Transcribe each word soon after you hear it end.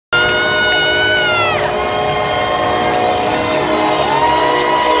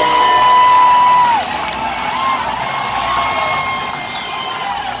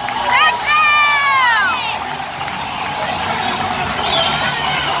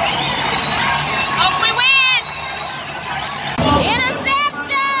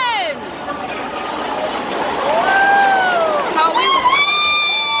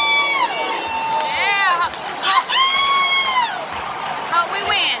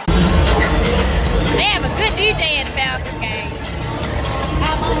DJ at the Falcons game.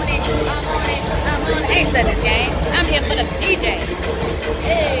 I'm on it. I ain't studying this game. I'm here for the DJ.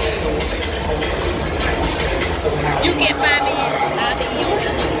 Hey. You get 5 minutes. I'll be you.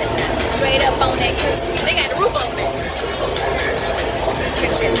 Straight up on that curse. They got the roof open.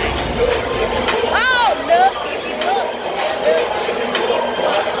 Oh, look. If you look.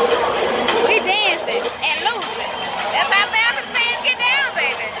 We dancing and losing. That's how Falcons fans get down,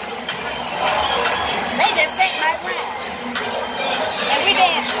 baby. They just take my ground. And we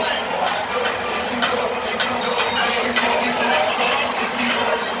dancing.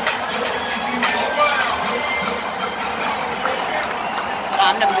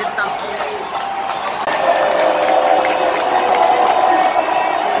 I'm the Mr.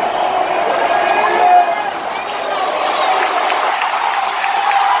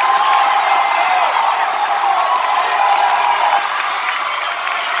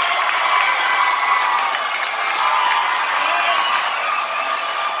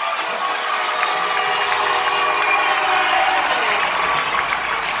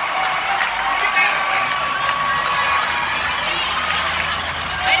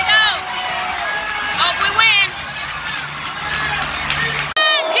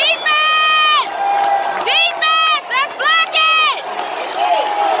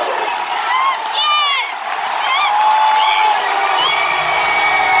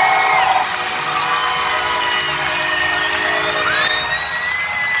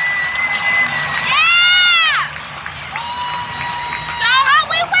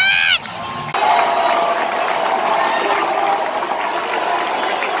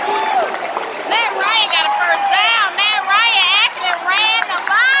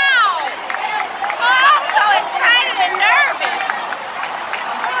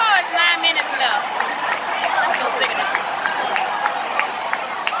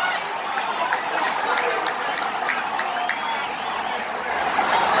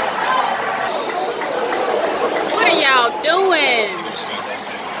 doing?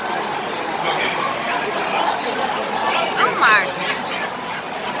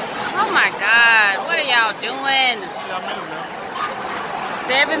 Oh my God, what are y'all doing?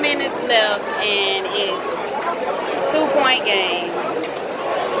 7 minutes left and it's a 2-point game.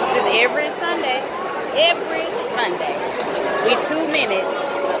 This is every Sunday. Every Sunday. We 2 minutes,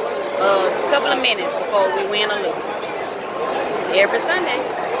 a couple of minutes before we win or lose. Every Sunday.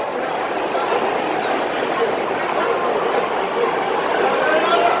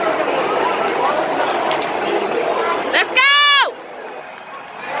 Let's go!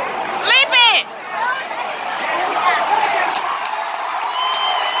 Sleepy!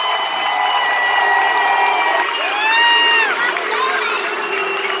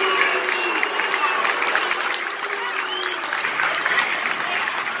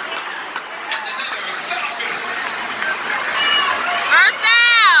 First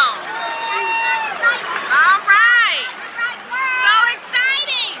down! All right! So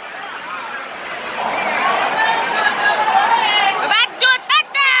exciting! We're about to do a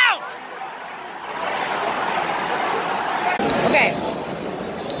touchdown! Okay,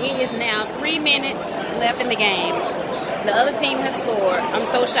 it is now 3 minutes left in the game. The other team has scored. I'm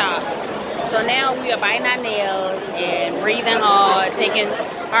so shocked. So now we are biting our nails and breathing hard, taking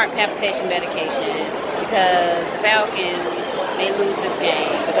heart palpitation medication because Falcons may lose this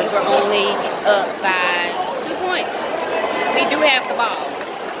game because we're only up by 2 points. We do have the ball.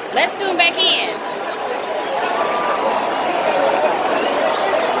 Let's tune back in.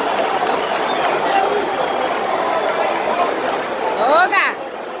 Oh God.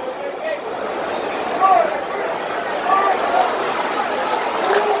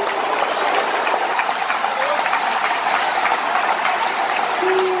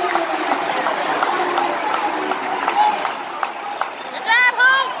 Good job,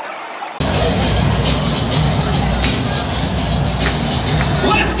 Hoop.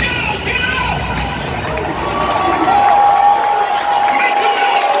 Let's go! Get up!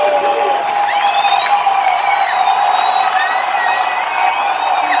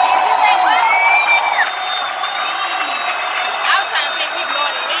 I was trying to see if we can go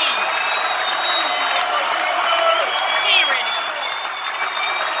in the lead. He ain't ready.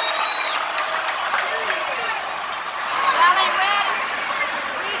 Y'all ain't ready?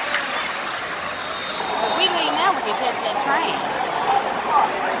 If we leave now, we can catch that train.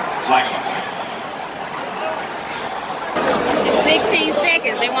 It's 16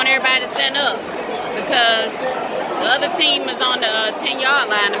 seconds. They want everybody to stand up because the other team is on the 10-yard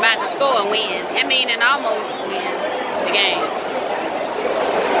line about to score and win. I mean, and almost win the game.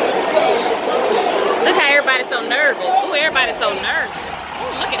 Look how everybody's so nervous. Ooh, everybody's so nervous.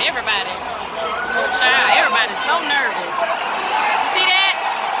 Ooh, look at everybody. Oh, child, everybody everybody's so nervous.